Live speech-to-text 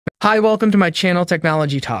Hi, welcome to my channel,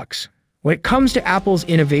 Technology Talks. When it comes to Apple's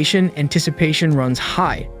innovation, anticipation runs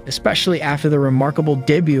high, especially after the remarkable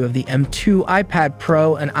debut of the M2 iPad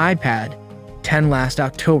Pro and iPad 10 last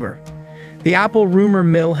October. The Apple rumor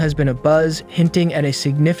mill has been abuzz, hinting at a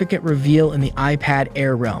significant reveal in the iPad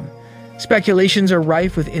Air realm. Speculations are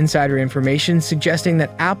rife with insider information suggesting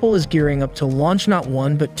that Apple is gearing up to launch not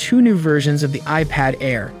one but two new versions of the iPad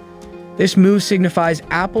Air. This move signifies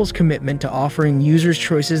Apple's commitment to offering users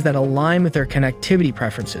choices that align with their connectivity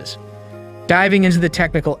preferences. Diving into the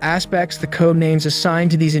technical aspects, the code names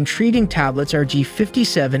assigned to these intriguing tablets are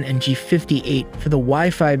G57 and G58 for the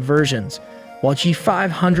Wi-Fi versions, while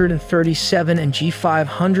G537 and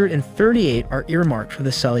G538 are earmarked for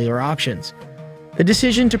the cellular options. The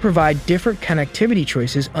decision to provide different connectivity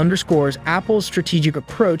choices underscores Apple's strategic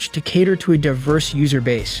approach to cater to a diverse user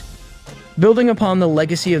base. Building upon the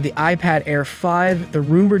legacy of the iPad Air 5, the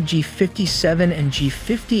rumored G57 and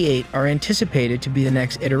G58 are anticipated to be the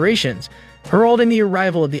next iterations, heralding the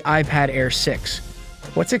arrival of the iPad Air 6.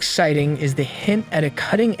 What's exciting is the hint at a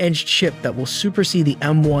cutting-edge chip that will supersede the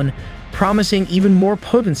M1, promising even more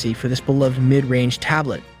potency for this beloved mid-range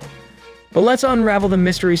tablet. But let's unravel the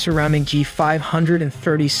mystery surrounding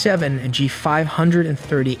G537 and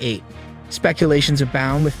G538. Speculations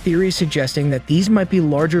abound, with theories suggesting that these might be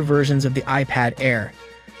larger versions of the iPad Air.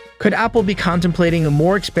 Could Apple be contemplating a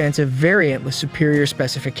more expansive variant with superior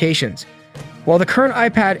specifications? While the current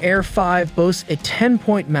iPad Air 5 boasts a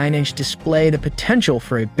 10.9-inch display, the potential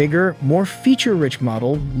for a bigger, more feature-rich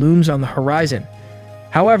model looms on the horizon.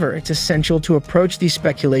 However, it's essential to approach these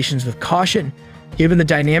speculations with caution, given the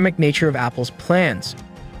dynamic nature of Apple's plans.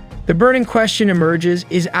 The burning question emerges: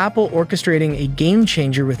 is Apple orchestrating a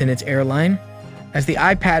game-changer within its airline? As the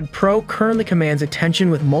iPad Pro currently commands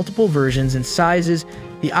attention with multiple versions and sizes,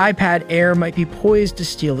 the iPad Air might be poised to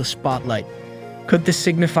steal the spotlight. Could this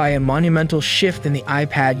signify a monumental shift in the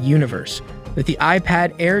iPad universe, with the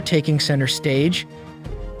iPad Air taking center stage?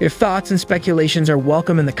 Your thoughts and speculations are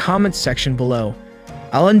welcome in the comments section below.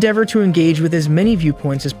 I'll endeavor to engage with as many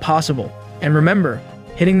viewpoints as possible. And remember,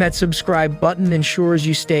 hitting that subscribe button ensures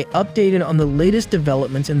you stay updated on the latest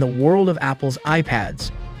developments in the world of Apple's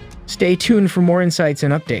iPads. Stay tuned for more insights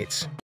and updates.